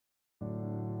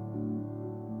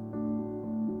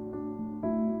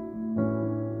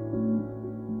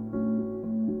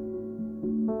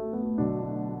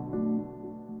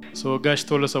So Gash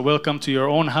told us, welcome to your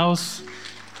own house.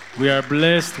 We are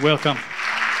blessed. Welcome.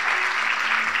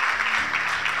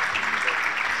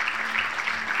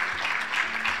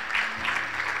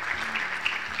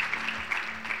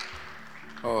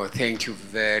 Oh, thank you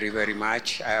very, very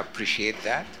much. I appreciate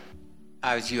that.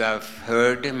 As you have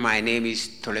heard, my name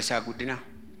is Tolesa Gudina.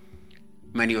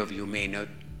 Many of you may not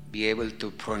be able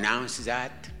to pronounce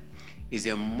that. It's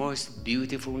the most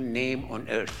beautiful name on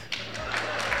earth.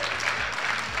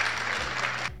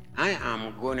 I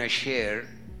am going to share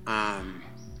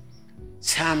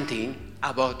something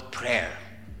about prayer.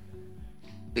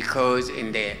 Because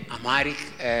in the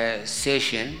Amharic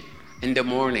session in the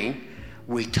morning,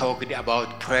 we talked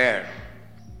about prayer.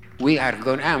 I'm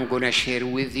going to share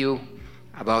with you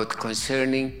about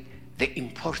concerning the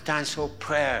importance of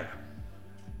prayer.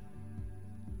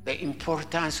 The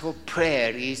importance of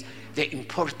prayer is the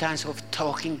importance of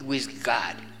talking with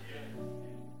God.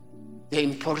 The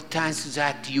importance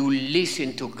that you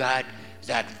listen to God,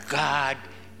 that God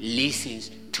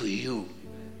listens to you.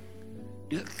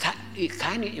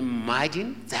 Can you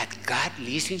imagine that God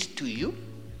listens to you?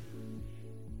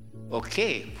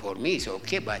 Okay, for me it's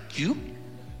okay, but you?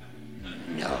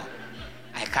 No,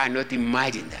 I cannot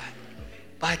imagine that.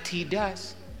 But He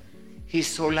does. He's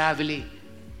so lovely.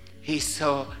 He's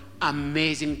so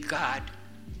amazing God.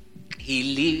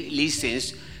 He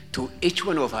listens to each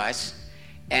one of us.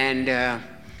 And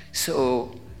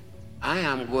so I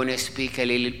am going to speak a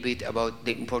little bit about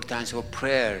the importance of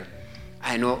prayer.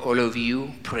 I know all of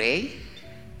you pray,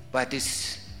 but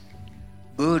it's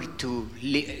good to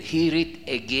hear it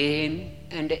again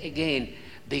and again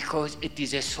because it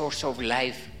is a source of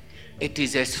life. It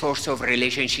is a source of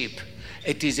relationship.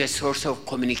 It is a source of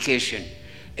communication.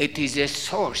 It is a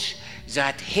source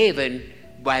that heaven,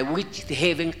 by which the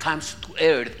heaven comes to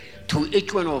earth to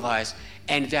each one of us,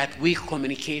 and that we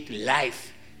communicate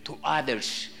life to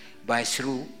others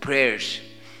through prayers.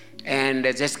 And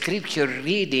the scripture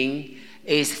reading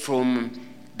is from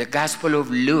the Gospel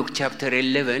of Luke, chapter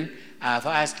 11. I've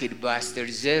asked Pastor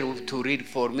Zero to read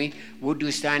for me. Would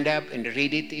you stand up and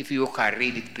read it? If you can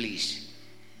read it, please.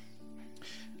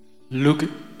 Luke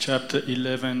chapter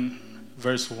 11,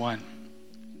 verse 1.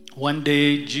 One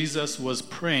day Jesus was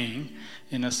praying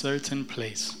in a certain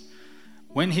place.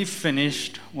 When he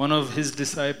finished, one of his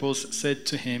disciples said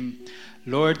to him,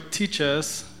 "Lord, teach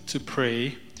us to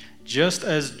pray, just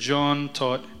as John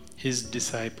taught his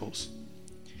disciples."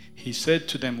 He said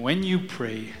to them, "When you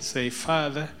pray, say,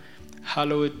 'Father,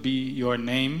 hallowed be your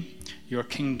name, your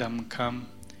kingdom come.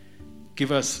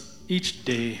 Give us each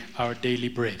day our daily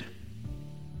bread.'"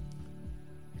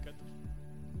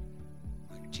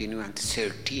 Continue on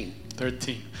 13.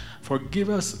 13. "Forgive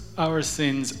us our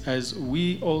sins as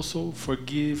we also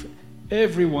forgive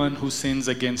everyone who sins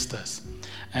against us.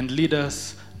 And lead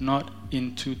us not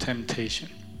into temptation."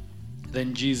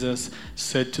 Then Jesus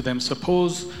said to them,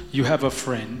 "Suppose you have a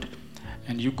friend,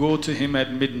 and you go to him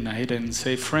at midnight and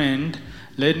say, 'Friend,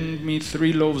 lend me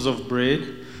 3 loaves of bread.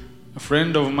 A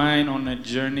friend of mine on a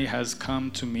journey has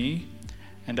come to me,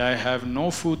 and I have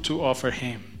no food to offer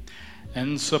him.'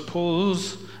 And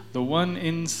suppose the one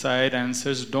inside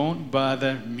answers, 'Don't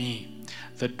bother me.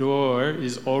 The door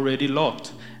is already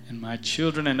locked, and my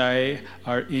children and I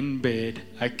are in bed.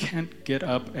 I can't get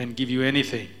up and give you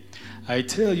anything.' I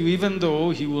tell you, even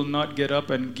though he will not get up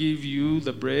and give you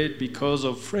the bread because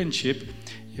of friendship,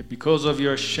 yet because of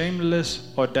your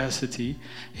shameless audacity,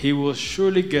 he will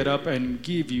surely get up and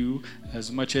give you as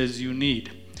much as you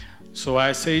need. So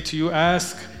I say to you,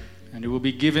 ask, and it will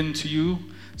be given to you.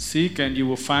 Seek, and you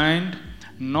will find.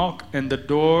 Knock, and the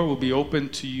door will be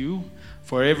opened to you.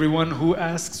 For everyone who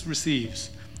asks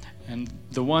receives, and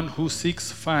the one who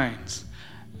seeks finds.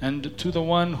 And to the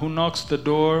one who knocks, the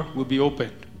door will be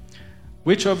opened.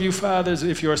 Which of you fathers,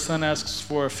 if your son asks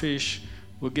for a fish,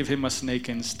 will give him a snake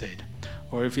instead?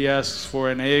 Or if he asks for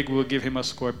an egg, will give him a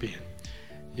scorpion?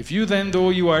 If you then,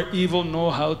 though you are evil, know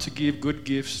how to give good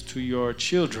gifts to your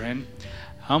children,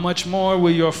 how much more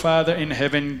will your Father in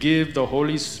heaven give the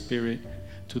Holy Spirit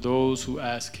to those who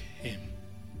ask him?"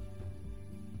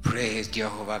 Praise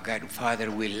Jehovah God.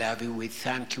 Father, we love you, we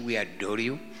thank you, we adore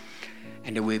you.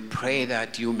 And we pray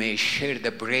that you may share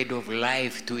the bread of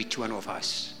life to each one of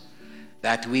us,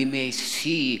 that we may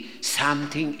see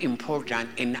something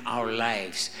important in our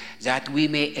lives, that we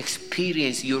may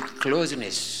experience your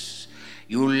closeness,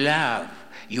 your love,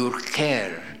 your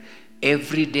care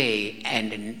every day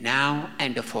and now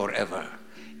and forever.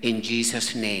 In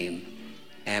Jesus' name,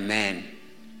 amen.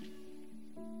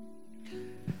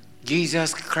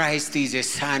 Jesus Christ is the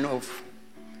Son of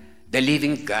the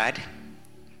living God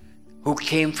who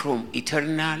came from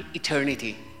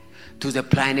eternity to the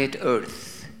planet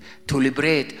Earth to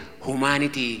liberate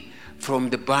humanity from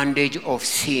the bondage of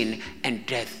sin and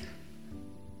death.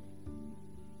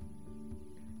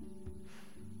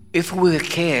 If we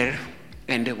care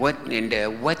and what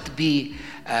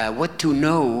to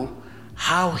know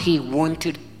how he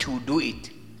wanted to do it,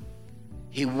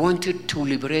 he wanted to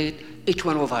liberate each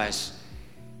one of us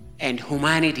and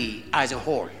humanity as a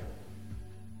whole.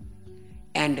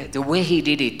 And the way he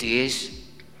did it is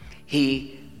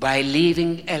by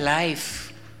living a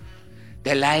life,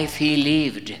 the life he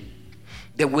lived,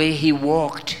 the way he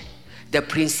walked, the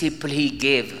principle he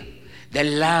gave, the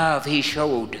love he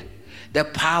showed, the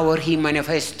power he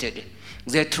manifested,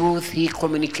 the truth he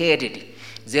communicated,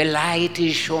 the light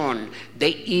he shone,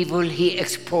 the evil he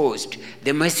exposed,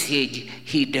 the message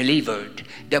he delivered,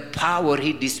 the power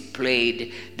he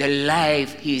displayed, the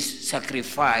life he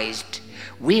sacrificed.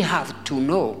 We have to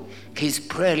know his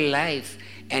prayer life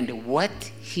and what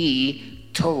he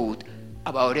taught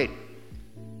about it.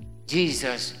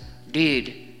 Jesus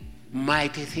did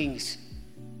mighty things.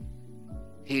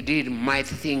 He did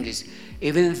mighty things,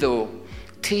 even though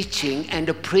teaching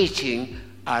and preaching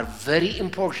are very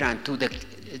important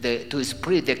to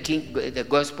spread the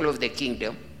gospel of the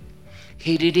kingdom.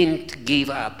 He didn't give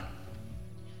up.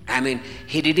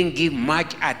 He didn't give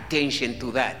much attention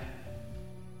to that.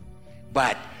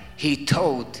 But he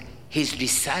taught his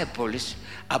disciples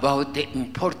about the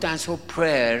importance of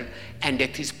prayer and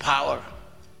its power.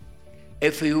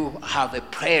 If you have a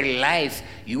prayer life,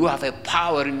 you have a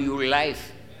power in your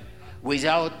life.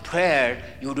 Without prayer,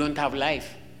 you don't have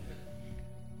life.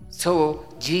 So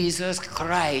Jesus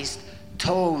Christ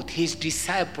taught his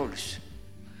disciples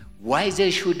why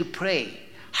they should pray,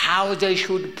 how they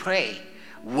should pray,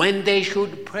 when they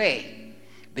should pray,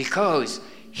 because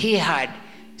he had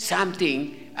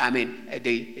something.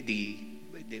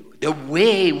 The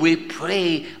way we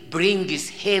pray brings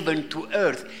heaven to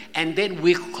earth, and then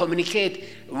we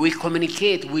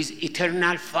communicate with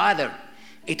eternal Father,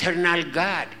 eternal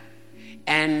God.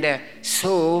 And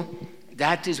so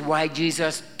that is why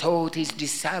Jesus taught his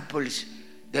disciples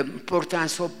the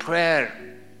importance of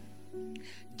prayer.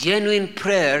 Genuine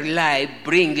prayer life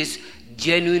brings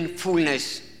genuine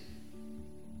fullness.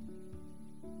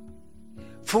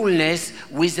 Fullness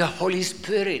with the Holy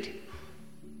Spirit.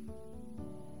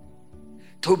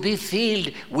 To be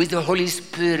filled with the Holy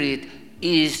Spirit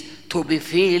is to be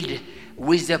filled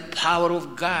with the power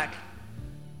of God.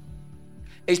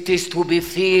 It is to be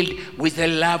filled with the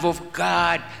love of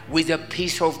God, with the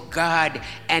peace of God,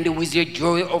 and with the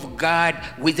joy of God,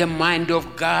 with the mind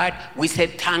of God, with the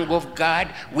tongue of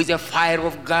God, with the fire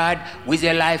of God, with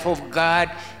the life of God,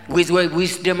 with the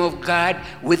wisdom of God,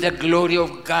 with the glory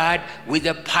of God, with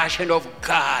the passion of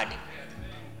God,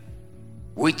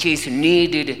 which is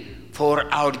needed for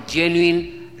our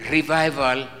genuine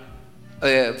revival,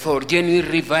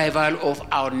 of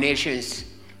our nations.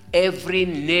 Every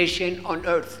nation on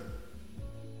earth.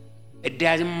 It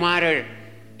doesn't matter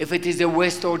if it is the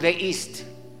west or the east.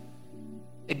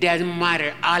 It doesn't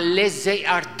matter unless they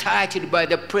are touched by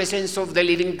the presence of the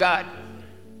living God.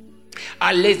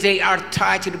 Unless they are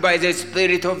touched by the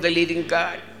Spirit of the living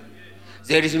God.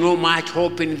 There is no much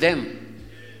hope in them.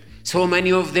 So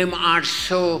many of them are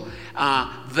so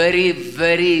very,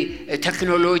 very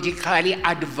technologically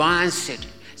advanced.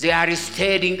 They are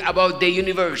studying about the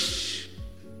universe.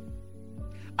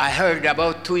 I heard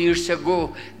about 2 years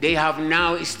ago, they have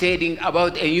now studying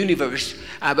about a universe,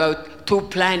 about 2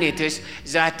 planets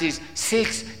that is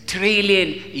 6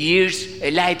 trillion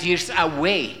light years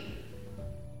away.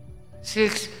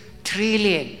 6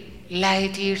 trillion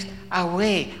light years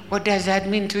away. What does that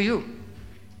mean to you?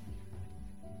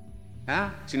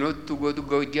 It's not to go to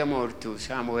Gojam or to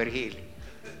somewhere hill.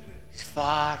 It's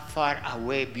far, far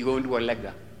away beyond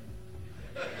Wallaga.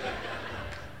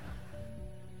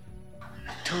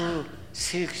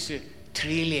 6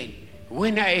 trillion.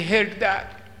 When I heard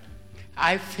that,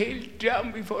 I fell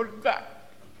down before God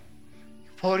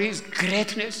for his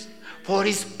greatness, for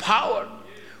his power,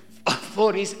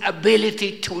 for his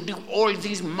ability to do all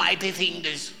these mighty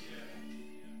things.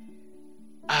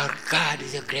 Our God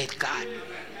is a great God.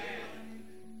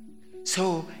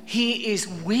 So he is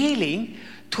willing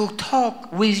to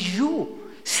talk with you,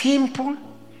 simple,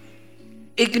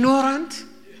 ignorant,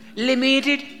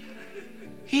 limited.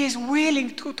 He is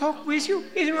willing to talk with you.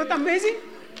 Isn't that amazing?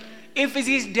 If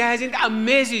this doesn't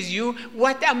amaze you,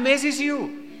 what amazes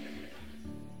you?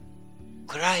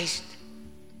 Christ,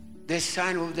 the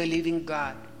Son of the living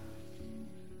God.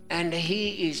 And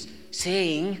he is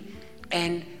saying,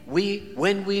 and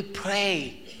when we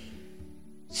pray,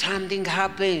 something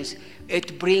happens.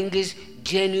 It brings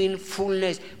genuine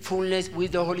fullness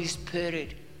with the Holy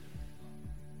Spirit.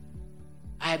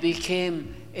 I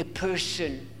became a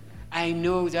person. I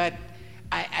know that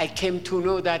I came to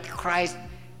know that Christ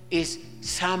is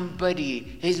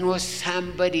somebody. He's not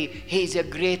somebody. He's the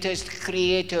greatest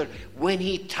creator when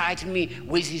he touched me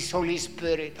with his Holy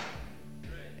Spirit.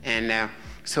 And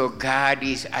so God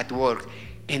is at work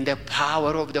in the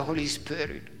power of the Holy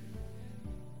Spirit,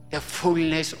 the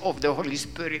fullness of the Holy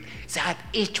Spirit, that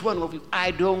each one of you,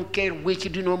 I don't care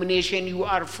which denomination you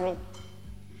are from,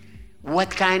 what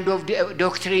kind of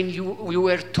doctrine you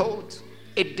were taught,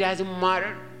 it doesn't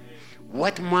matter.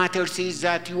 What matters is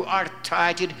that you are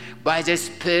touched by the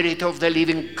Spirit of the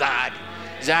living God,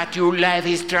 that your life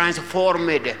is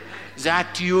transformed,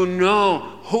 that you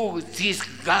know who this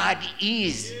God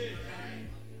is.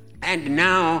 And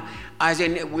now, as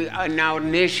in our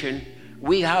nation,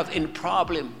 we have a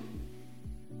problem.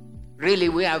 Really,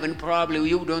 we have a problem.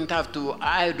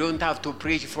 I don't have to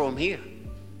preach from here,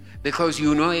 because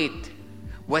you know it.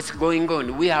 What's going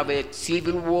on? We have a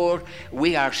civil war.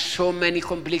 We have so many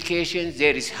complications.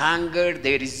 There is hunger.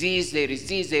 There is this.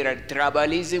 There are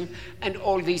tribalism, and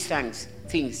all these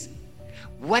things.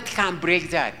 What can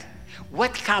break that?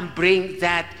 What can bring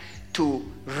that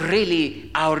to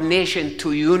really our nation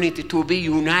to unity, to be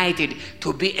united,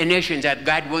 to be a nation that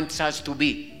God wants us to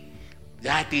be?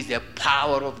 That is the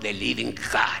power of the living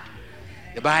God,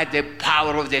 by the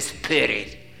power of the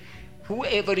Spirit.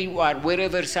 Whoever you are,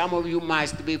 wherever some of you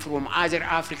must be from other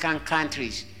African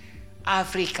countries,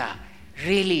 Africa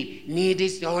really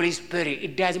needs the Holy Spirit.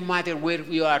 It doesn't matter where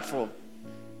you are from.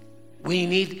 We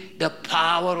need the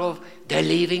power of the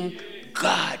living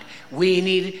God. We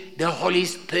need the Holy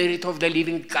Spirit of the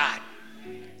living God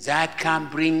that can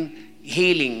bring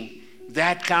healing,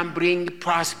 that can bring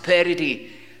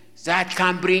prosperity, that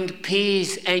can bring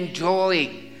peace and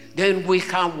joy. Then we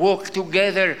can walk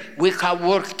together, we can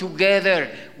work together,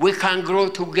 we can grow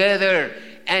together,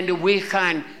 and we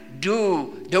can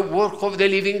do the work of the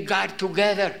living God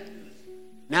together.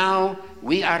 Now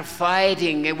we are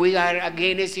fighting and we are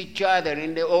against each other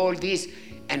and all this,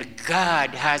 and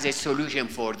God has a solution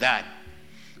for that.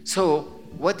 So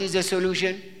what is the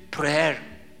solution? Prayer.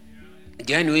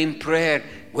 Genuine prayer,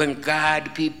 when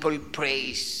God people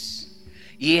praise.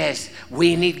 Yes,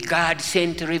 we need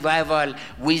God-sent revival,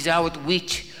 without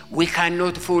which we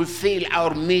cannot fulfill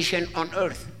our mission on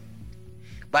earth.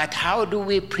 But how do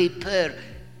we prepare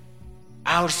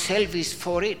ourselves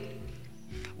for it?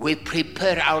 We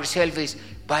prepare ourselves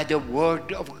by the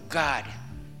Word of God.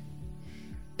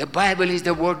 The Bible is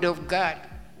the Word of God.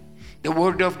 The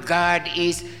Word of God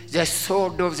is the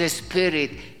sword of the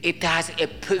Spirit. It has a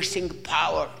piercing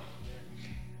power.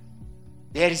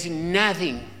 There is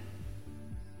nothing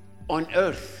on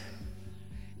earth.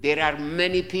 There are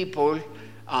many people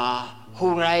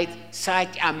who write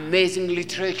such amazing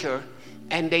literature,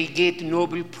 and they get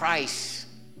Nobel Prize,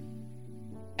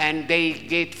 and they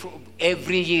get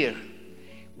every year.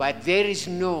 But there is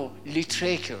no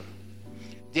literature,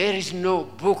 there is no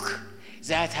book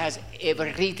that has ever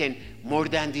written more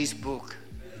than this book.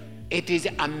 It is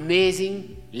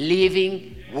amazing,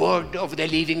 living Word of the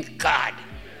living God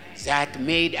that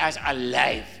made us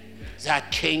alive,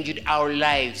 that changed our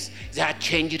lives, that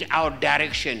changed our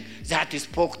direction, that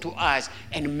spoke to us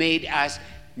and made us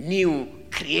new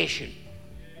creation.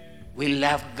 We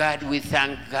love God. We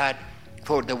thank God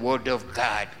for the Word of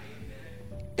God.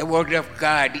 The Word of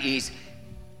God is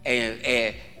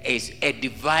a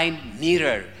divine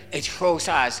mirror. It shows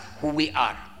us who we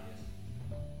are.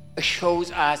 It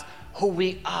shows us who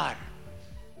we are.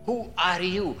 Who are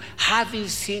you? Have you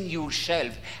seen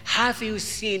yourself? Have you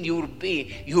seen your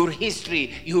being, your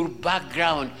history, your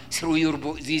background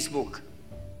through this book?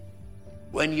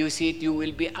 When you see it, you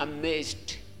will be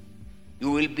amazed.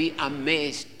 You will be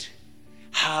amazed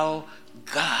how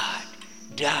God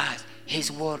does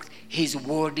His work. His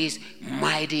Word is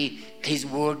mighty. His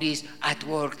Word is at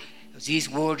work. This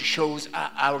Word shows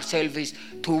ourselves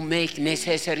to make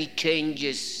necessary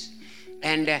changes.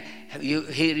 And you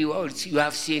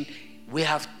have seen, we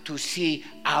have to see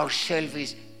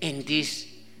ourselves in this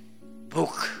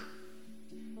book.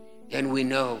 Then we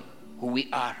know who we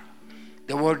are.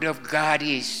 The Word of God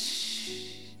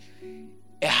is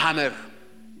a hammer.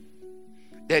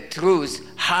 The truth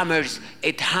hammers.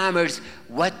 It hammers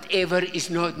whatever is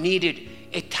not needed.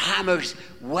 It hammers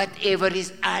whatever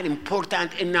is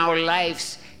unimportant in our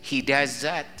lives. He does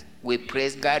that. We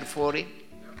praise God for it.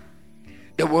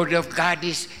 The Word of God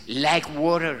is like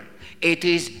water. It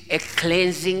is a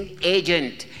cleansing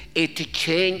agent. It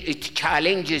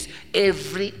challenges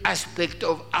every aspect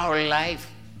of our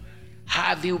life.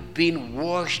 Have you been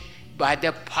washed by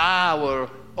the power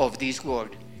of this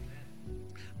word.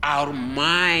 Our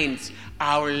minds,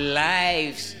 our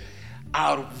lives,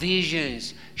 our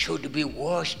visions should be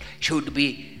washed, should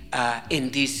be in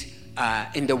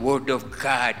the Word of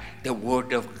God. The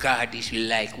Word of God is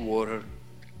like water.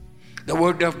 The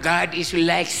Word of God is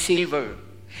like silver.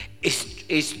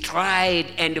 It's tried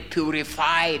and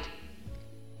purified.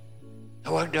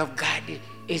 The Word of God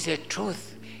is a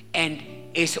truth, and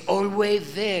it's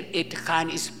always there. It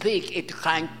can speak, it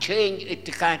can change, it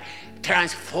can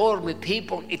transform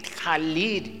people, it can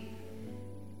lead.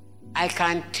 I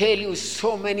can tell you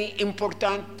so many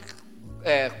important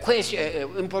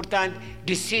important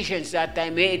decisions that I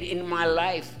made in my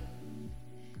life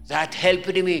that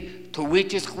helped me to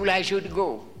which school I should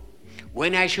go,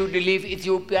 when I should leave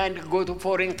Ethiopia and go to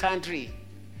foreign country.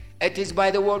 It is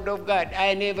by the word of God.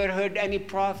 I never heard any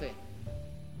prophet.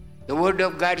 The word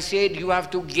of God said you have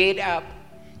to get up.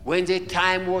 When the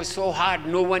time was so hard,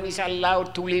 no one is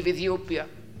allowed to leave Ethiopia.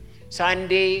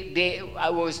 Sunday, I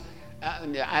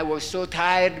was so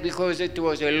tired because it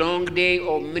was a long day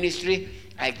of ministry.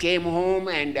 I came home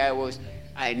and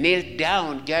I knelt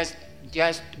down just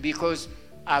because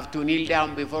I have to kneel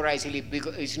down before I sleep.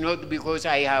 Because it's not because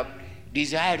I have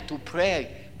desire to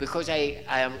pray, because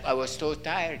I was so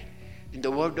tired. And the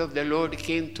word of the Lord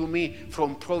came to me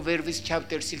from Proverbs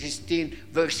chapter 16,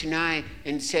 verse 9,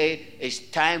 and said, it's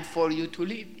time for you to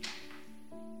leave.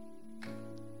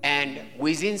 And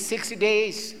within 6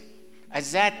 days, at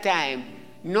that time,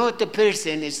 not a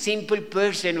person, a simple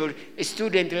person or a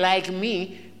student like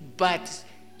me, but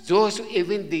those,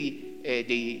 even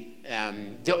the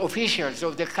officials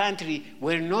of the country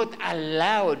were not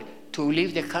allowed to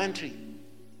leave the country.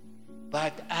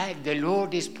 But the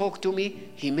Lord spoke to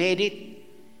me, He made it,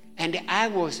 and I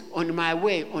was on my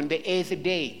way on the 8th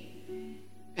day.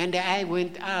 And I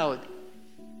went out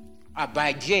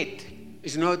by jet.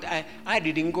 It's not, I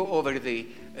didn't go over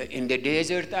in the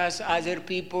desert as other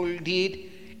people did.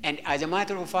 And as a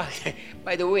matter of fact,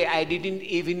 by the way, I didn't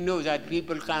even know that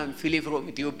people can flee from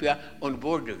Ethiopia on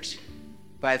borders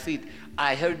by feet.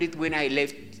 I heard it when I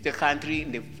left the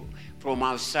country from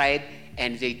outside,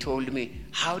 and they told me,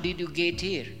 how did you get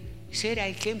here? He said,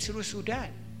 I came through Sudan.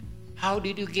 How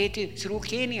did you get here? Through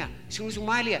Kenya, through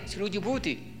Somalia, through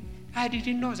Djibouti. I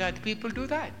didn't know that people do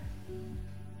that.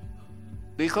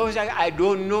 Because I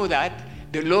don't know that,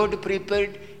 the Lord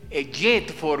prepared a jet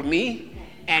for me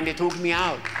and it took me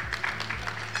out.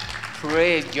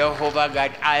 Praise Jehovah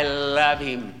God. I love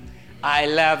Him. I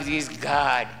love this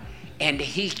God. And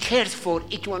He cares for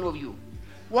each one of you.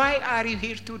 Why are you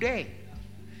here today?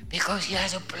 Because He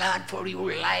has a plan for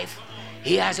your life.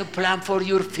 He has a plan for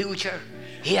your future.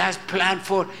 He has planned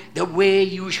for the way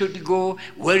you should go,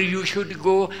 where you should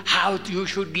go, how you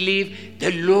should live.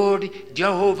 The Lord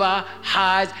Jehovah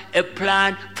has a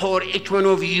plan for each one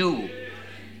of you.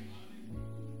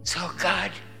 So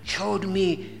God showed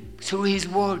me through His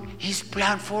word His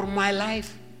plan for my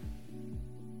life.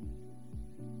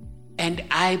 And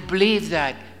I believe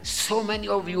that so many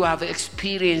of you have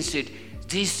experienced it,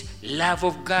 this love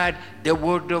of God, the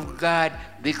word of God,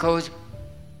 because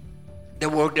the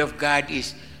word of God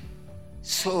is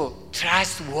so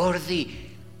trustworthy.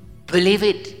 Believe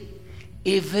it.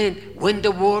 Even when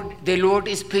the Lord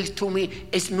speaks to me,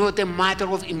 it's not a matter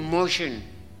of emotion.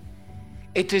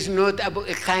 It is not about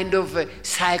a kind of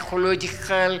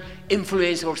psychological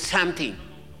influence or something.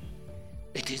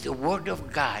 It is the word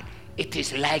of God. It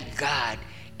is like God.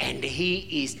 And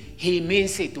He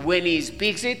means it. When He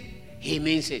speaks it, He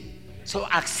means it. So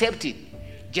accept it.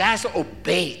 Just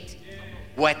obey it.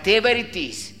 Whatever it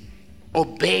is,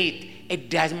 obey it. It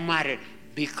doesn't matter,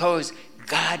 because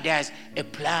God has a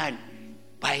plan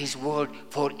by His word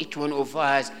for each one of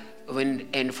us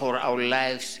and for our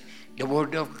lives. The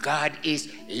word of God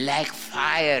is like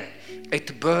fire.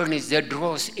 It burns the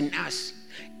dross in us.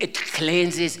 It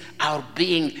cleanses our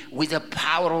being with the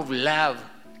power of love.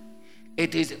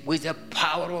 It is with the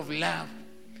power of love.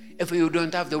 If you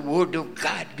don't have the word of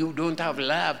God, you don't have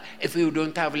love. If you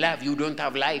don't have love, you don't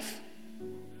have life.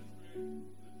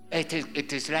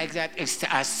 It is like that. It's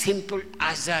as simple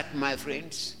as that, my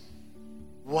friends.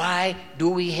 Why do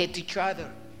we hate each other?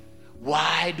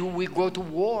 Why do we go to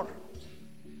war?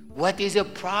 What is the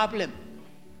problem?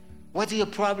 What is the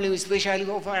problem, especially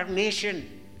of our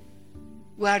nation?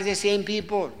 We are the same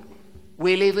people.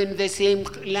 We live in the same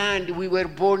land. We were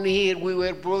born here. We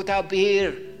were brought up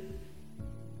here.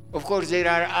 Of course, there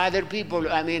are other people,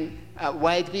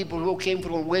 white people who came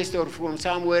from West or from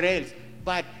somewhere else.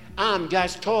 But I'm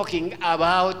just talking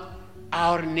about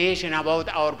our nation, about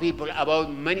our people, about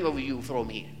many of you from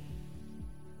here.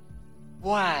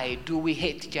 Why do we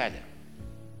hate each other?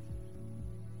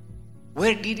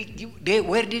 Where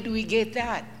did we get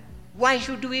that? Why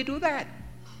should we do that?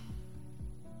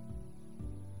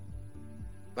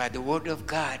 But the Word of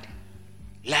God,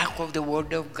 lack of the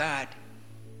Word of God,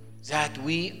 that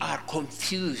we are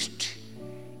confused,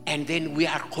 and then we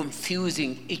are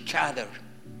confusing each other.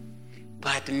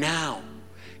 But now,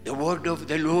 the Word of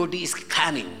the Lord is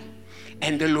coming,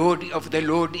 and the Word of the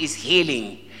Lord is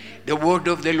healing. The Word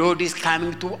of the Lord is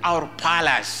coming to our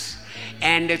palace,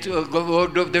 and the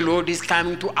Word of the Lord is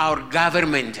coming to our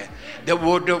government. The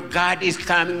Word of God is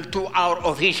coming to our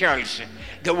officials.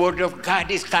 The Word of God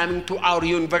is coming to our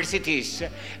universities.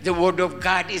 The Word of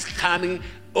God is coming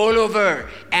all over,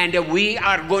 and we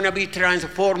are going to be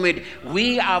transformed.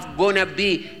 We are going to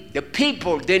be the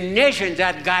people, the nation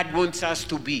that God wants us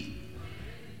to be.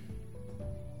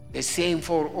 The same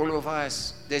for all of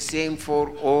us. The same for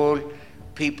all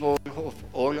people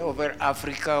all over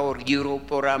Africa or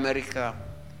Europe or America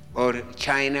or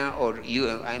China or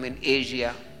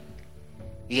Asia.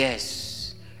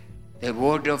 Yes, the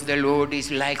word of the Lord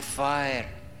is like fire.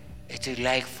 It is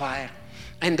like fire.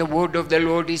 And the word of the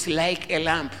Lord is like a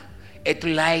lamp. It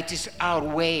lights our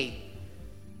way.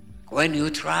 When you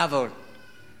travel,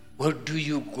 where do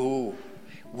you go?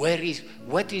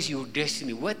 What is your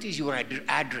destiny? What is your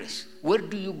address? Where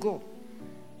do you go?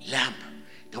 Lamp,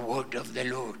 the word of the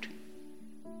Lord.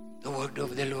 The word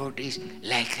of the Lord is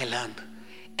like a lamp,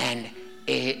 and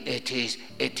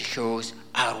it shows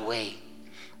our way.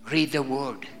 Read the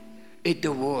word. Read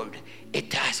the word.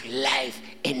 It has life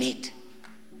in it.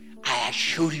 I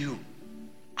assure you,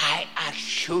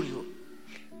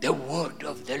 the word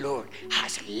of the Lord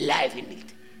has life in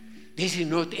it. This is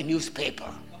not a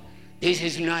newspaper. This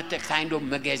is not a kind of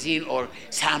magazine or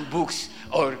some books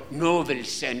or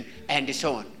novels and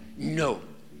so on. No,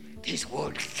 this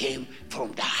word came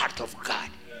from the heart of God,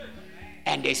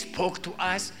 and they spoke to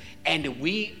us, and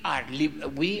we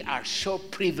are so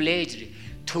privileged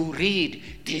to read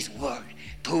this word,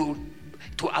 to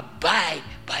abide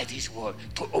by this word,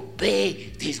 to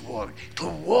obey this word, to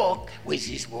walk with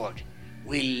this word.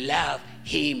 We love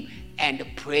him and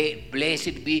pray,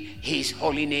 blessed be his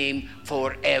holy name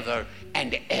forever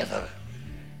and ever.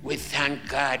 We thank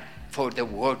God for the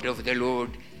word of the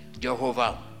Lord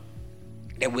Jehovah,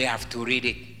 that we have to read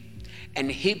it.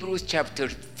 And Hebrews chapter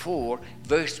 4,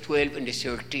 verse 12 and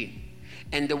 13.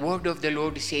 And the word of the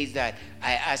Lord says that.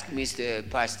 I asked Mr.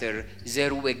 Pastor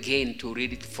Zeru again to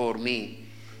read it for me.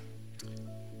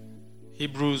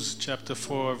 Hebrews chapter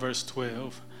 4, verse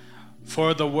 12.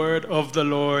 For the word of the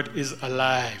Lord is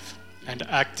alive and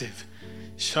active,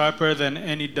 sharper than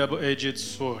any double-edged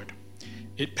sword.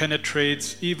 It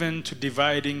penetrates even to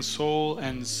dividing soul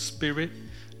and spirit,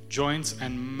 joints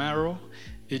and marrow.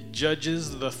 It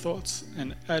judges the thoughts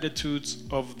and attitudes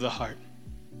of the heart.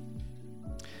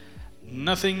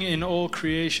 Nothing in all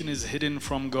creation is hidden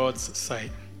from God's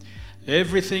sight.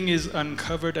 Everything is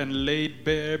uncovered and laid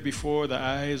bare before the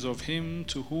eyes of him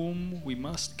to whom we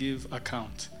must give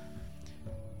account.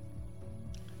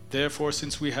 Therefore,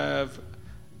 since we have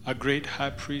a great high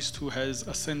priest who has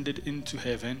ascended into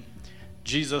heaven,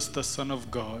 Jesus the Son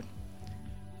of God,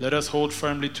 let us hold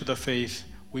firmly to the faith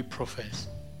we profess.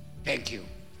 Thank you.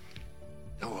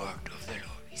 The word of the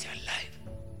Lord is alive.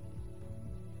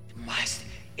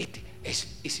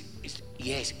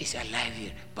 It's alive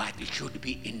here, but it should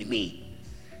be in me.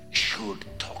 It should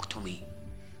talk to me.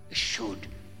 It should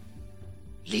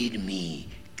lead me,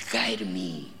 guide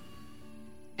me,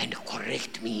 and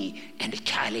correct me, and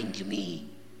challenge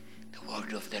me. The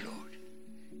word of the Lord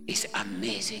is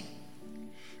amazing.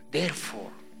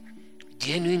 Therefore,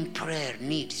 genuine prayer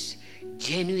needs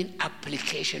genuine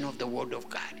application of the word of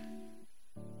God.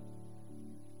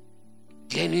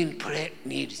 Genuine prayer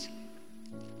needs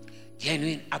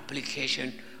genuine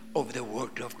application of the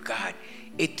word of God.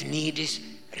 It needs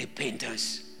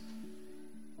repentance.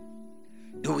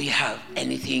 Do we have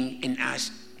anything in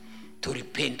us to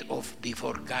repent of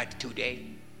before God today?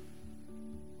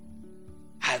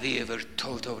 Have you ever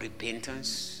thought of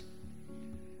repentance?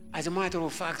 As a matter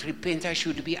of fact, repentance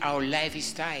should be our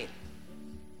lifestyle.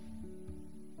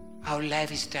 Our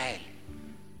lifestyle.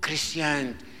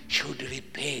 Christians should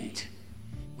repent.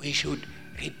 We should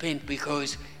repent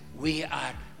because we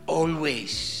are in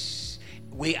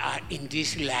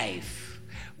this life.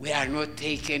 We are not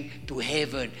taken to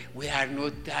heaven. We are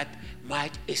not that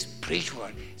much spiritual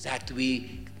that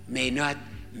we may not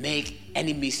make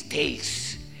any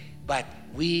mistakes. But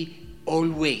we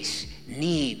always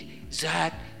need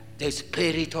that the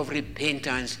spirit of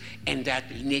repentance, and that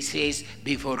says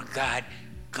before God,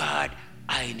 God,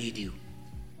 I need you.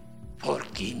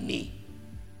 Forgive me.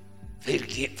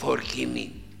 Forgive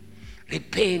me.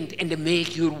 Repent and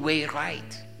make your way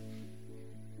right.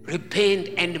 Repent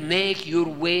and make your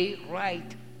way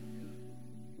right.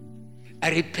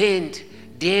 Repent.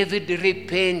 David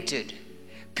repented.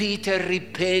 Peter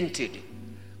repented.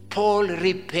 Paul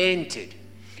repented.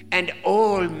 And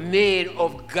all men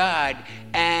of God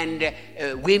and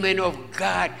women of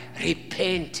God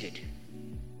repented.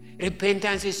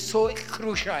 Repentance is so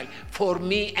crucial for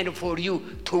me and for you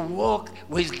to walk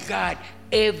with God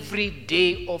every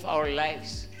day of our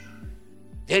lives.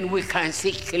 Then we can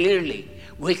see clearly,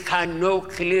 we can know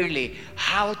clearly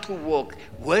how to walk,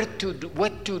 where to do,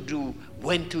 what to do,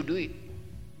 when to do it.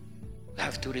 We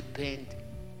have to repent.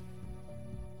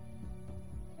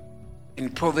 In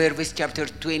Proverbs chapter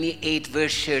 28,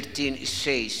 verse 13, it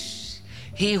says,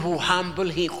 He who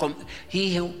humbly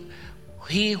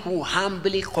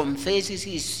confesses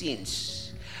his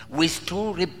sins with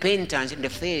true repentance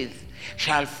and faith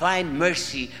shall find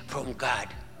mercy from God.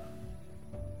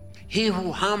 He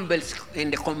who humbles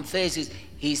and confesses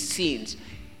his sins,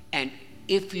 and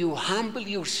if you humble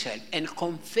yourself and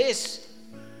confess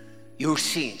your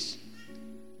sins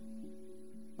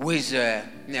with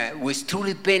true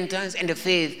repentance and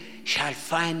faith, shall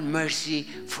find mercy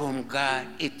from God.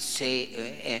 It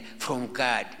say from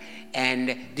God,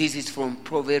 and this is from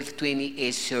Proverbs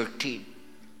 28:13.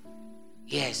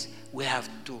 Yes, we have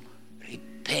to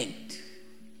repent.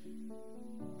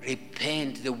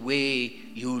 Repent the way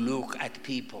you look at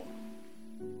people.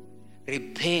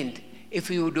 Repent. If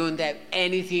you don't have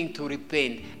anything to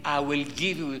repent, I will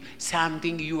give you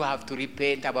something you have to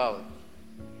repent about.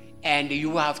 And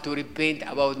you have to repent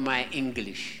about my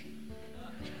English.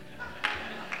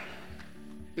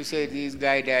 You say, this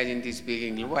guy doesn't speak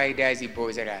English. Why does he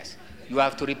bother us? You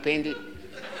have to repent it.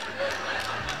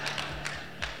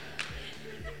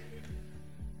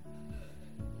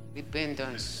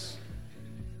 Repentance.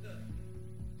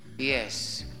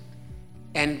 Yes.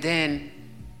 And then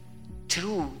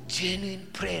true, genuine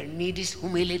prayer needs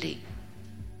humility.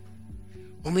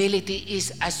 Humility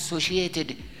is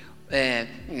associated,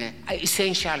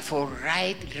 essential for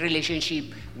right relationship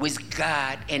with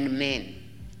God and men.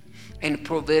 In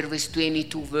Proverbs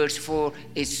 22, verse 4,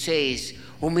 it says,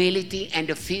 humility and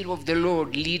the fear of the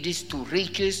Lord leads to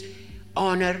riches,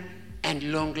 honor,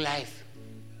 and long life.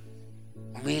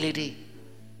 Humility.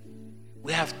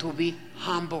 We have to be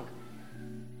humble.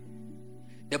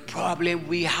 The problem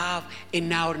we have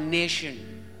in our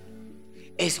nation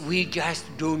is we just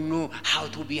don't know how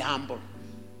to be humble.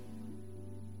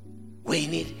 We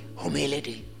need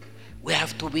humility. We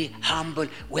have to be humble.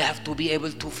 We have to be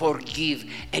able to forgive.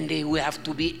 And then we have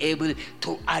to be able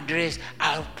to address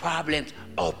our problems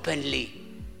openly.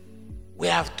 We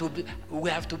have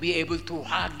to be able to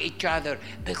hug each other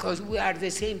because we are the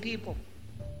same people.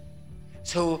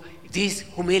 So this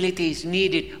humility is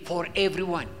needed for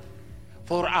everyone.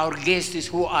 For our guests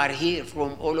who are here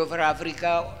from all over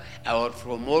Africa or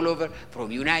from all over,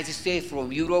 from United States,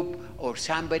 from Europe, or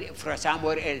somebody from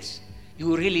somewhere else.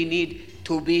 You really need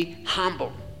to be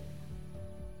humble.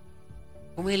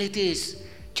 Humility is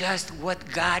just what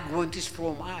God wants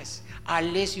from us.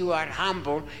 Unless you are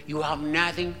humble, you have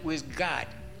nothing with God.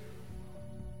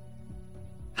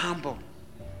 Humble.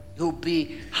 You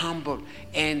be humble.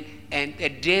 And the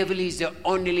devil is the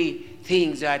only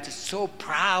thing that's so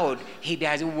proud, he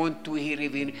doesn't want to hear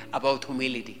even about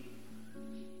humility.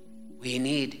 We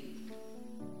need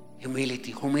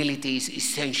humility. Humility is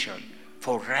essential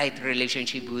for right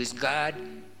relationship with God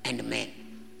and men.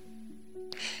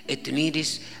 It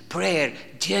needs prayer.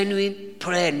 Genuine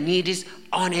prayer needs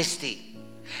honesty.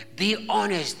 Be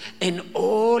honest in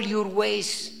all your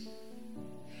ways.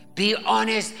 Be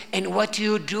honest in what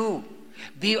you do.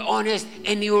 Be honest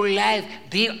in your life.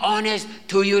 Be honest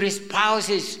to your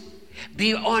spouses.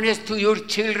 Be honest to your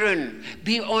children.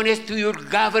 Be honest to your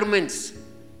governments.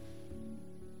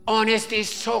 Honesty is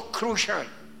so crucial.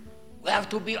 We have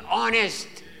to be honest.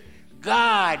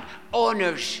 God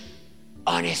honors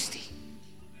honesty.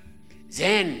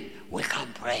 Then we can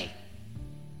pray.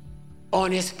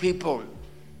 Honest people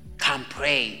can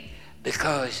pray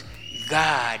because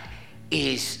God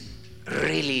is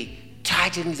really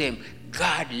touching them.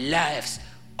 God loves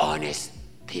honest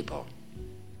people.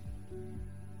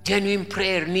 Genuine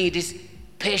prayer needs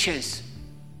patience.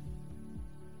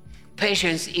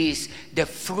 Patience is the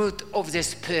fruit of the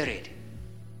Spirit.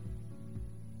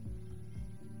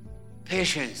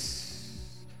 Patience.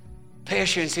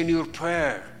 Patience in your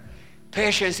prayer.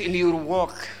 Patience in your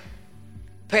work.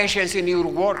 Patience in your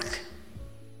work.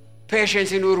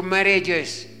 Patience in your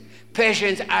marriages.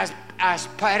 Patience as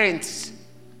parents.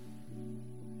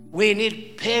 We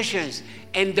need patience.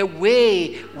 And the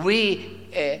way we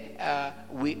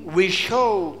we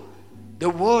show the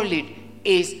world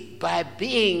is by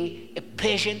being a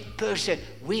patient person.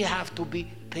 We have to be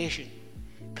patient.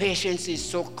 Patience is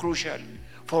so crucial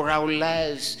for our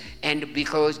lives, and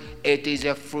because it is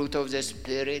a fruit of the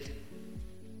Spirit.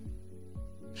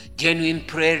 Genuine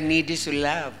prayer needs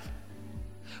love.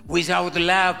 Without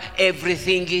love,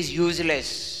 everything is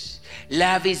useless.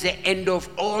 Love is the end of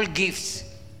all gifts.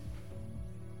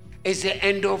 It's the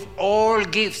end of all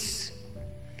gifts.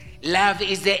 Love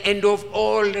is the end of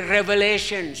all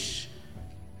revelations.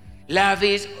 Love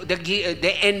is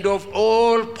the end of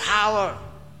all power.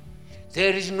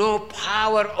 There is no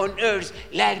power on earth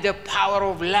like the power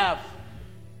of love.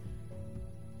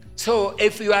 So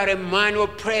if you are a man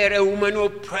of prayer, a woman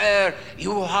of prayer,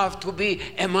 you have to be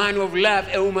a man of love,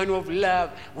 a woman of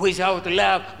love. Without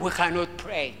love, we cannot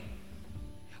pray.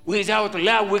 Without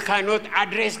love, we cannot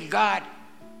address God.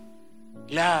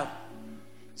 Love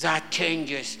that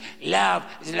changes. Love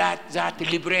that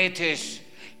liberates.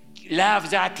 Love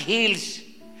that heals.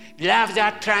 Love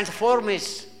that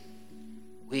transforms.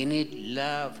 We need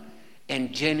love,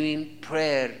 and genuine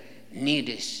prayer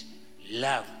needs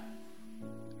love.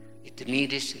 It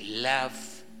needs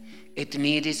love. It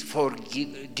needs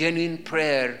genuine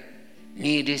prayer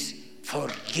needs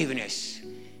forgiveness.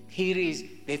 Here is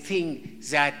the thing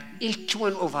that each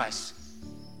one of us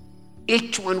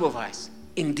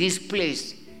in this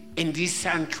place, in this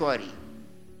sanctuary,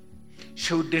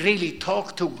 should really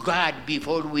talk to God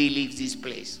before we leave this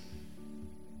place.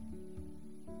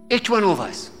 Each one of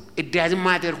us. It doesn't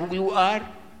matter who you are.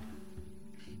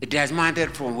 It doesn't matter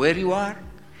from where you are.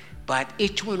 But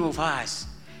each one of us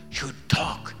should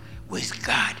talk with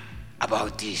God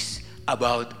about this,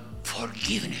 about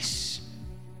forgiveness.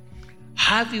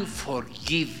 Have you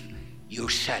forgiven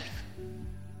yourself?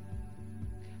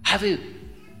 Have you?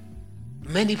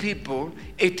 Many people,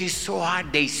 it is so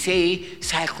hard. They say,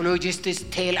 psychologists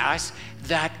tell us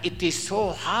that it is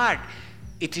so hard.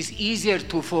 It is easier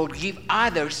to forgive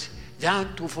others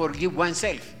than to forgive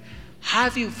oneself.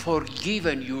 Have you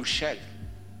forgiven yourself?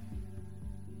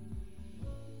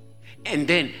 And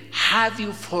then, have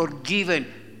you forgiven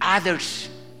others?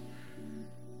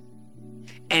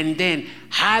 And then,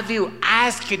 have you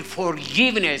asked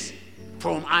forgiveness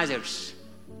from others?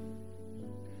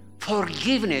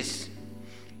 Forgiveness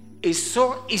is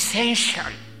so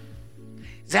essential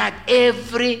that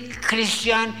every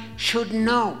Christian should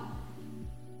know.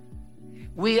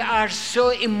 We are so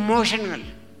emotional.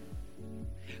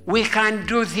 We can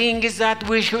do things that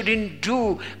we shouldn't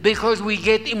do because we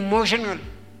get emotional.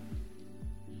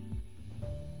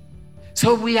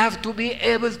 So we have to be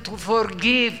able to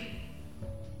forgive.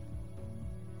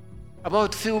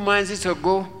 About a few months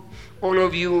ago, all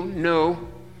of you know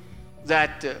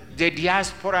that the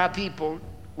diaspora people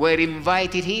were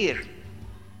invited here.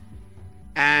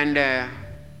 And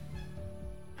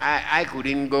I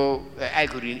couldn't go, I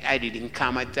didn't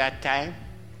come at that time.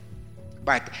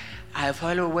 But I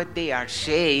follow what they are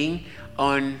saying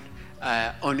on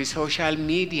the social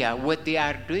media, what they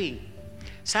are doing.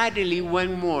 Suddenly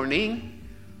one morning,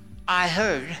 I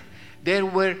heard there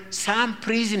were some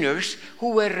prisoners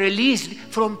who were released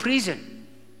from prison.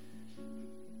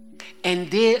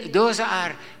 And those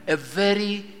are a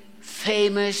very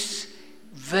famous,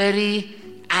 very,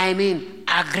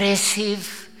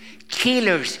 aggressive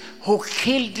killers who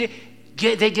killed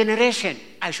the generation,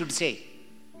 I should say.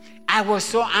 I was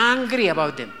so angry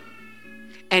about them.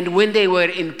 And when they were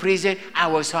in prison, I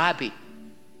was so happy.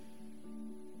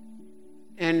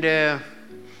 And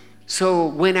so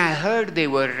when I heard they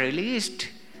were released,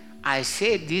 I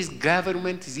said, this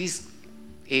government, this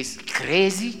is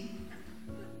crazy.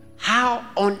 How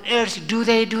on earth do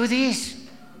they do this?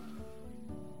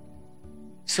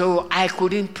 So I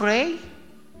couldn't pray.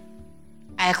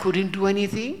 I couldn't do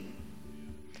anything.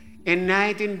 And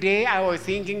night and day I was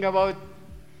thinking about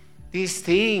this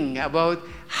thing, about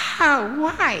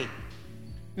why?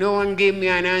 No one gave me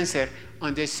an answer.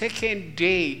 On the second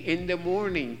day in the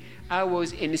morning, I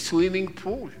was in a swimming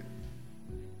pool.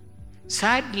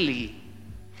 Suddenly,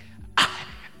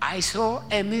 I saw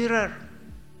a mirror.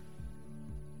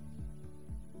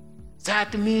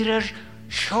 That mirror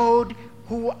showed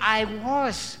who I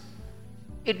was.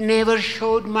 It never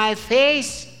showed my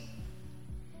face.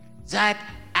 That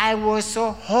I was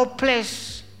so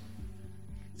hopeless.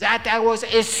 That I was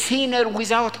a sinner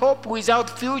without hope,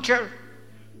 without future.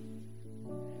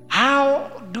 How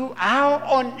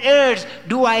on earth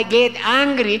do I get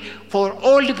angry for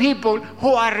all the people who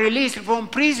are released from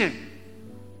prison?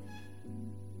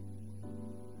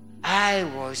 I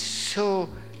was so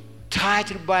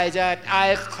touched by that.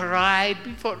 I cried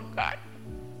before God.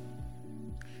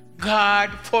 God,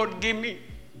 forgive me.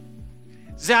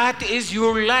 That is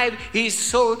your life. He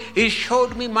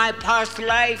showed me my past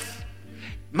life,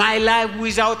 my life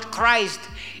without Christ.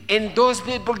 And those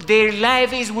people, their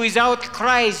life is without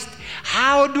Christ.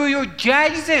 How do you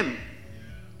judge them?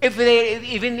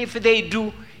 Even if they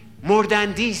do more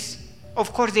than this.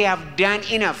 Of course, they have done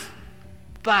enough.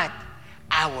 But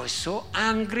I was so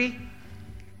angry.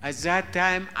 At that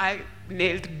time, I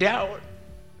knelt down.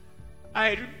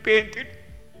 I repented.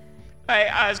 I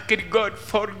asked God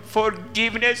for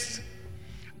forgiveness.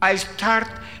 I start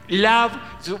love.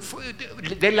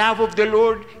 The love of the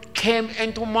Lord came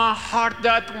into my heart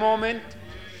that moment.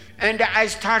 And I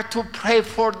start to pray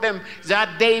for them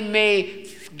that they may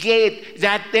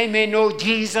know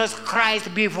Jesus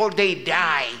Christ before they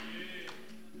die.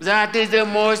 That is the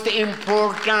most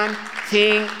important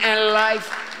thing in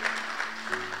life.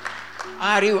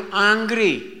 Are you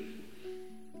angry?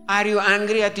 Are you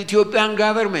angry at the Ethiopian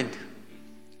government?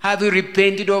 Have you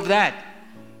repented of that?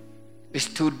 It's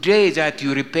today that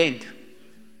you repent.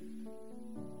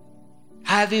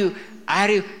 Are you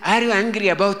angry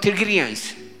about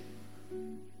Tigrayans?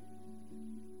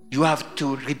 You have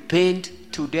to repent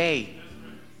today.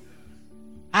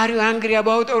 Are you angry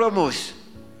about Oromos?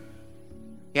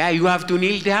 Yeah, you have to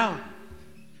kneel down.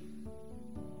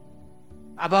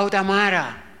 About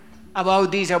Amara,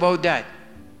 about this, about that.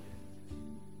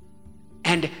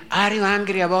 And are you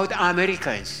angry about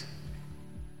Americans?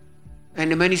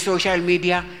 And many social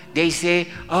media, they say,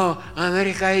 oh,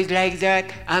 America is like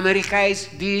that, America is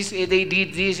this, they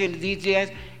did this and did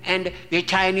that, and the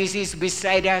Chinese is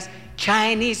beside us.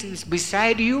 Chinese is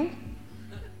beside you?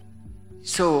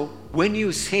 So when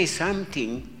you say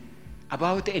something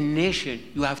about a nation,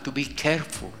 you have to be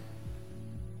careful.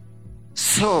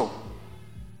 So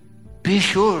be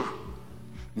sure,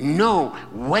 know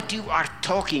what you are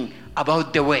talking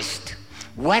about the West.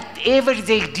 Whatever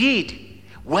they did,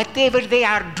 whatever they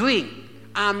are doing,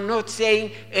 I'm not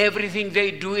saying everything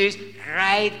they do is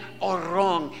right or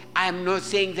wrong. I'm not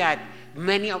saying that.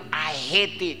 I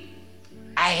hate it.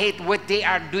 I hate what they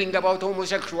are doing about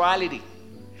homosexuality.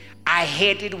 I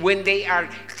hate it when they are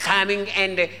coming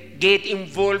and get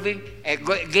involved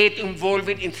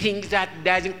in things that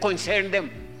doesn't concern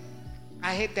them.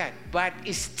 I hate that. But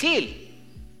still,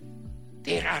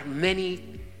 there are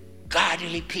many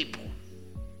godly people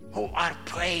who are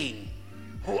praying,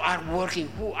 who are working,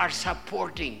 who are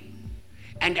supporting.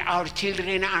 And our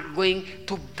children are going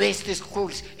to best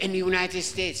schools in the United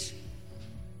States.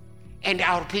 And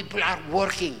our people are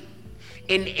working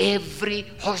in every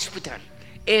hospital,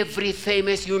 every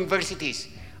famous universities.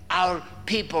 Our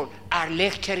people are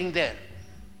lecturing there.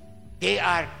 They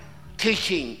are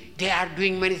teaching. They are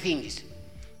doing many things.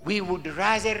 We would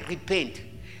rather repent.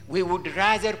 We would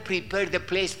rather prepare the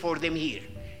place for them here,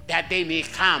 that they may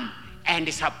come and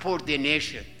support the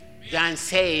nation, than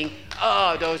saying,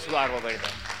 oh, those who are over there.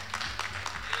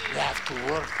 We have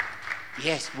to work.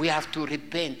 Yes, we have to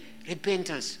repent.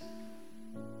 Repentance.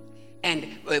 And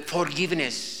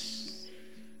forgiveness.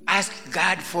 Ask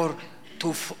God for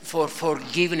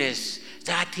forgiveness,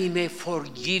 that He may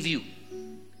forgive you.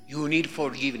 You need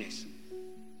forgiveness.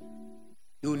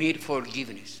 You need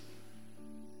forgiveness.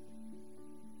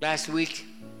 Last week,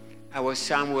 I was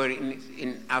somewhere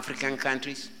in African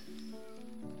countries,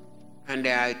 and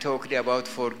I talked about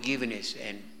forgiveness,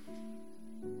 and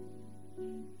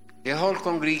the whole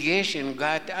congregation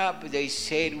got up. They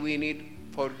said, we need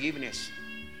forgiveness.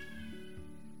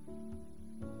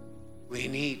 We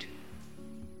need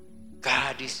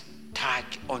God's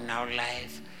touch on our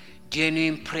life.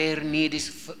 Genuine prayer needs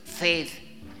faith.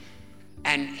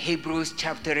 And Hebrews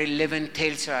chapter 11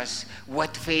 tells us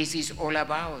what faith is all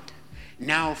about.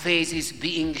 Now faith is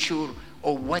being sure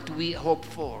of what we hope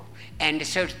for and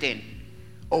certain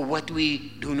of what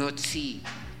we do not see.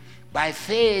 By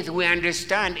faith we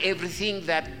understand everything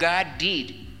that God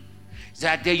did,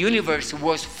 that the universe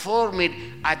was formed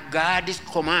at God's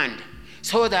command,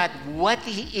 so that what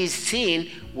is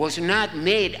seen was not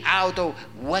made out of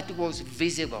what was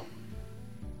visible.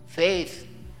 Faith.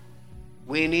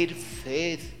 We need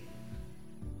faith.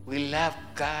 We love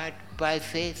God by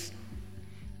faith.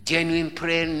 Genuine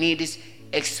prayer needs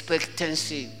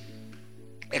expectancy.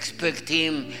 Expect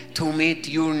Him to meet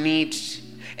your needs.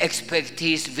 Expect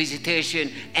His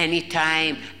visitation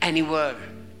anytime, anywhere.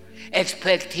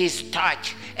 Expect His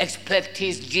touch. Expect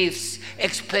His gifts.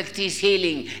 Expect His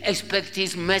healing. Expect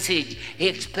His message.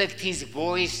 Expect His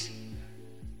voice.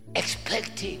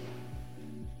 Expect Him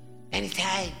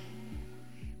anytime.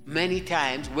 Many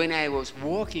times when I was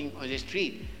walking on the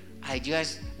street, I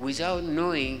just, without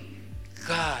knowing,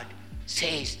 God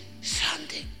says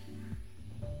something.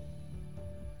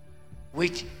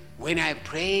 which when I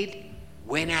prayed,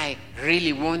 when I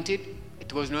really wanted,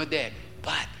 it was not there.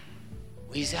 But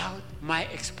without my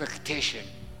expectation,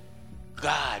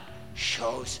 God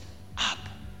shows up.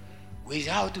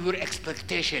 Without your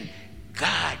expectation,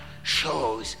 God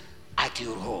shows at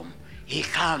your home. He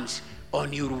comes on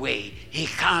your way. He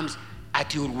comes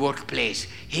at your workplace.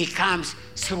 He comes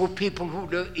through people who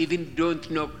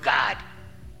don't know God.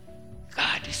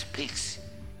 God speaks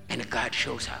and God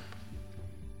shows up.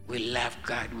 We love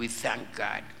God. We thank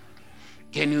God.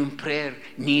 Can you in prayer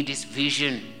need this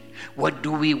vision? What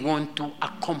do we want to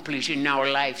accomplish in our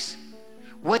lives?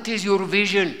 What is your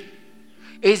vision?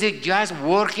 Is it just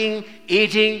working,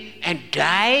 eating, and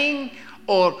dying?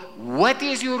 Or what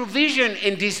is your vision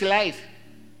in this life?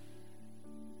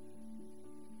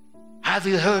 Have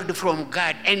you heard from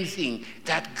God anything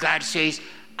that God says,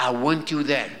 I want you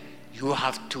there. You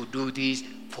have to do this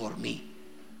for me?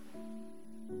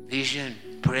 Vision.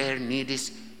 Prayer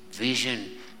needs vision.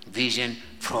 Vision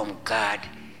from God.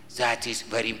 That is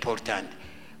very important.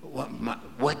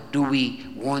 What do we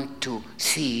want to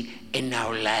see in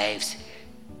our lives,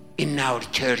 in our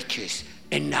churches,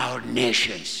 in our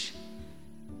nations?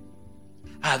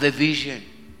 I have a vision.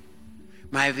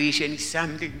 My vision is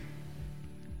something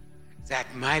that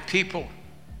my people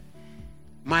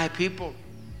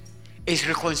is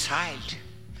reconciled,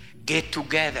 get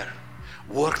together,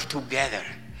 work together,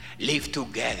 live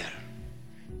together,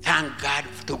 thank God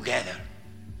together.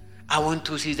 I want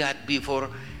to see that before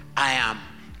I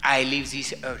leave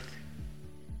this earth.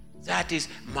 That is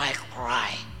my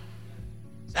cry.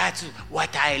 That's what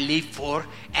I live for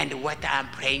and what I'm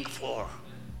praying for.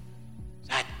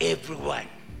 That everyone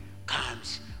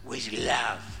comes with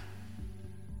love.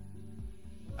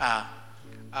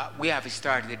 We have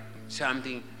started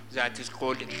something that is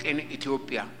called in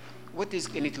Ethiopia. What is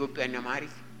in Ethiopia in Amharic?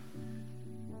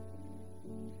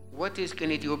 What is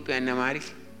in Ethiopia in Amharic?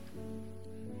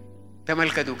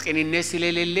 ተመልከቱ ቅንነት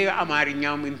ስለሌለ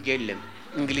አማርኛውም የለም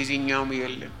እንግሊዝኛውም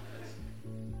የለም.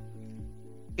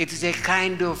 It is a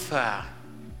kind of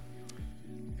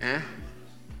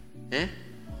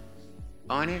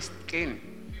honest, clean,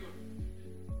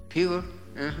 pure,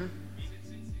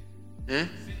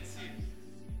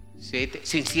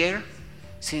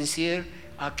 sincere.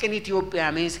 Can Ethiopia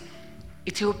means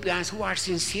Ethiopians who are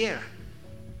sincere,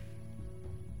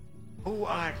 who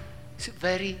are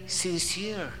very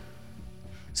sincere.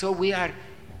 So we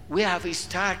have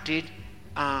started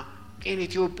in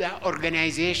Ethiopia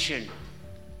organization.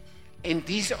 In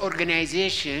this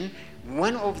organization,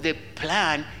 one of the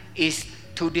plan is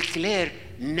to declare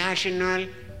National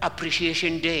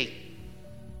Appreciation Day.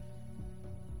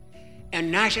 And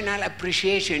National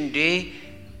Appreciation Day,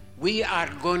 we are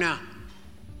gonna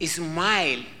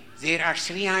smile. There are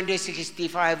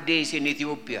 365 days in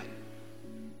Ethiopia.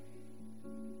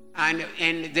 And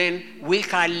then we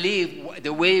can live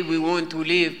the way we want to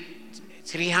live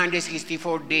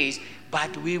 364 days,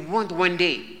 but we want one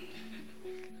day.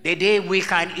 The day we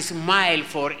can smile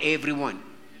for everyone.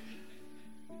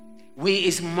 We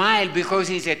smile because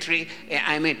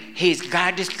He's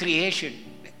God's creation.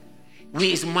 We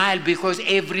smile because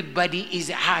everybody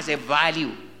has a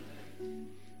value.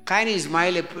 Can you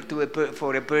smile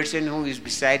for a person who is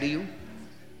beside you?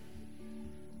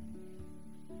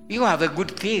 You have a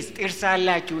good taste. Yeah.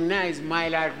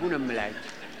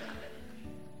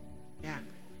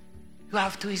 You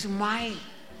have to smile.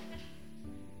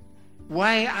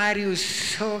 Why are you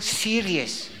so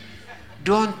serious?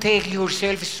 Don't take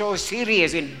yourself so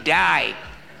serious and die.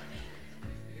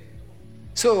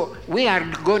 So we are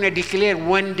going to declare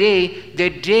one day, the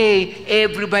day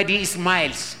everybody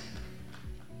smiles.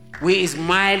 We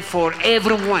smile for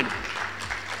everyone.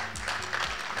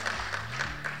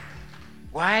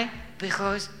 Why?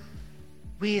 Because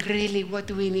what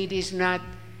we need is not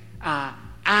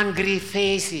angry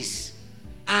faces,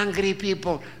 angry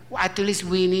people. At least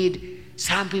we need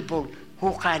some people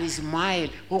who can smile,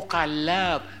 who can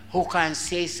love, who can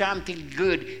say something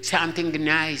good, something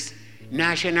nice.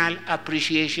 National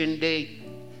Appreciation Day.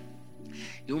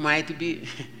 You might be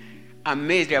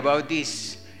amazed about this.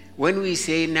 When we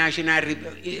say National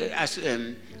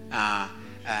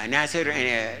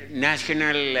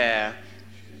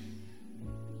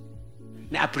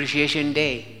Appreciation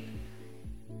Day,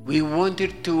 we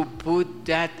wanted to put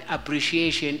that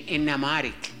appreciation in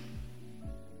Amharic.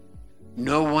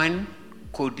 No one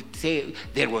could say.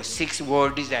 There were 6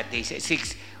 words that they said,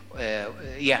 6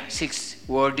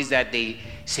 words that they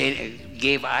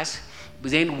gave us.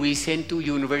 But then we sent to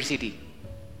university,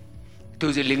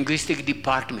 to the linguistic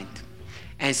department,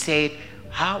 and said,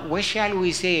 what shall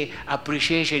we say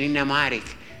appreciation in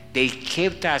Amharic? They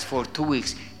kept us for 2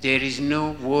 weeks. there is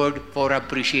no word for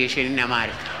appreciation in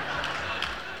America.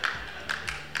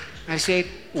 I said,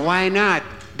 why not?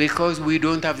 Because we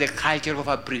don't have the culture of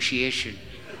appreciation.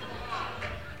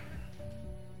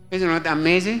 Isn't that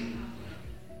amazing?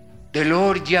 The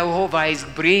Lord Jehovah is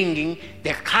bringing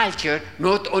the culture,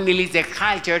 not only the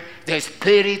culture, the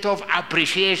spirit of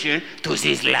appreciation to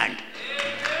this land.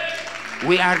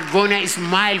 We are going to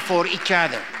smile for each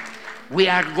other. We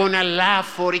are going to laugh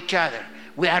for each other.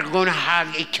 We are going to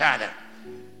hug each other.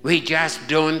 We just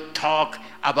don't talk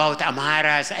about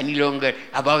Amharas any longer,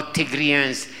 about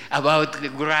Tigrians, about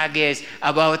Gurages,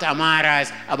 about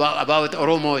Amharas, about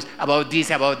Oromos, about this,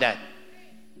 about that.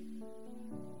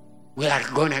 We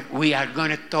are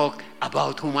gonna talk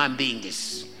about human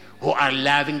beings who are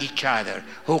loving each other,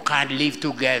 who can live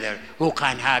together, who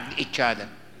can hug each other.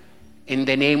 In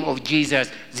the name of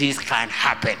Jesus, this can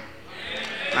happen.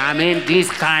 Amen. This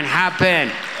can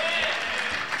happen.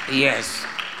 Yes.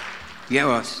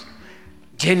 Yes.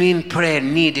 Genuine prayer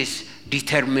needs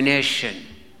determination.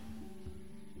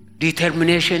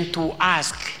 Determination to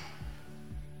ask.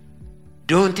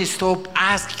 Don't stop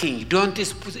asking. Don't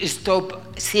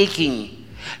stop seeking.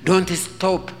 Don't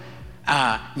stop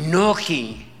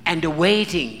knocking and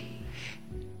waiting.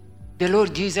 The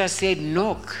Lord Jesus said,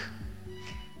 knock.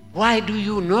 Why do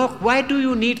you knock? Why do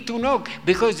you need to knock?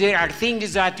 Because there are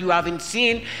things that you haven't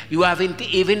seen, you haven't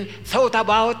even thought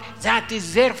about, that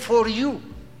is there for you.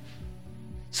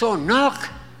 So knock.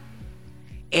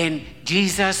 And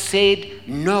Jesus said,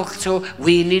 knock. So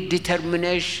we need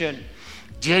determination.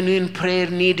 Genuine prayer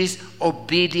needs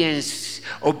obedience.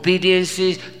 Obedience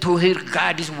is to hear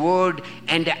God's word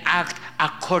and act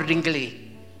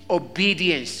accordingly.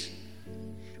 Obedience.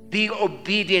 Be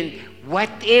obedient.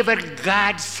 Whatever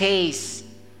God says.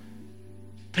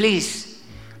 Please.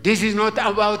 This is not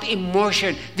about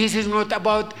emotion. This is not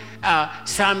about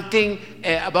something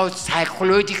about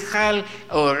psychological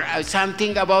or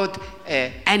something about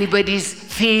anybody's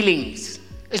feelings.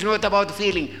 It's not about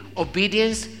feeling.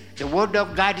 Obedience. The word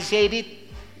of God said it,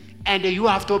 and you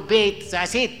have to obey it.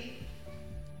 That's it.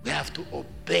 We have to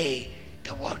obey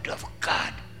the word of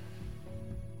God.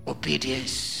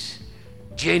 Obedience.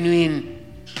 Genuine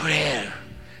prayer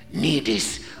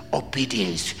needs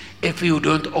obedience. If you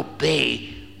don't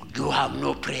obey, you have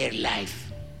no prayer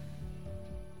life.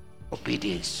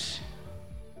 Obedience.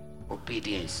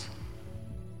 Obedience.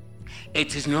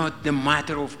 It is not the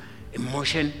matter of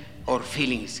emotion or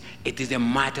feelings. It is a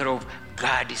matter of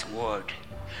God's word.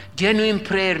 Genuine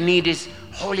prayer needs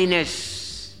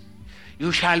holiness.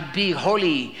 You shall be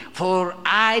holy, for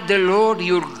I, the Lord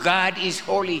your God, is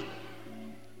holy.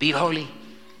 Be holy.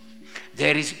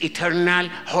 There is eternal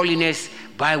holiness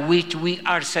by which we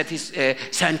are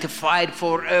sanctified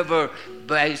forever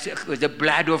by the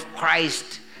blood of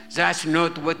Christ. That's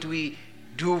not what we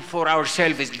do for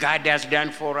ourselves. God has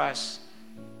done for us.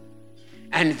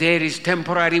 And there is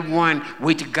temporary one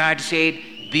which God said,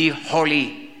 be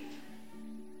holy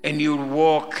in your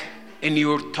walk, in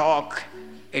your talk,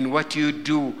 in what you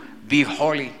do, be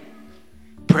holy.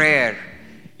 Prayer,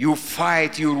 you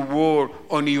fight your war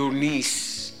on your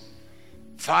knees.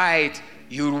 Fight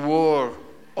your war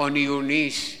on your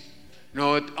knees,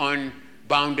 not on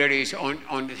boundaries,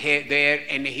 on here, there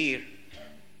and here.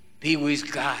 Be with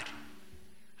God.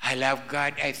 I love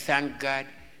God. I thank God.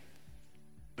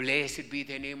 Blessed be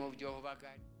the name of Jehovah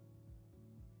God.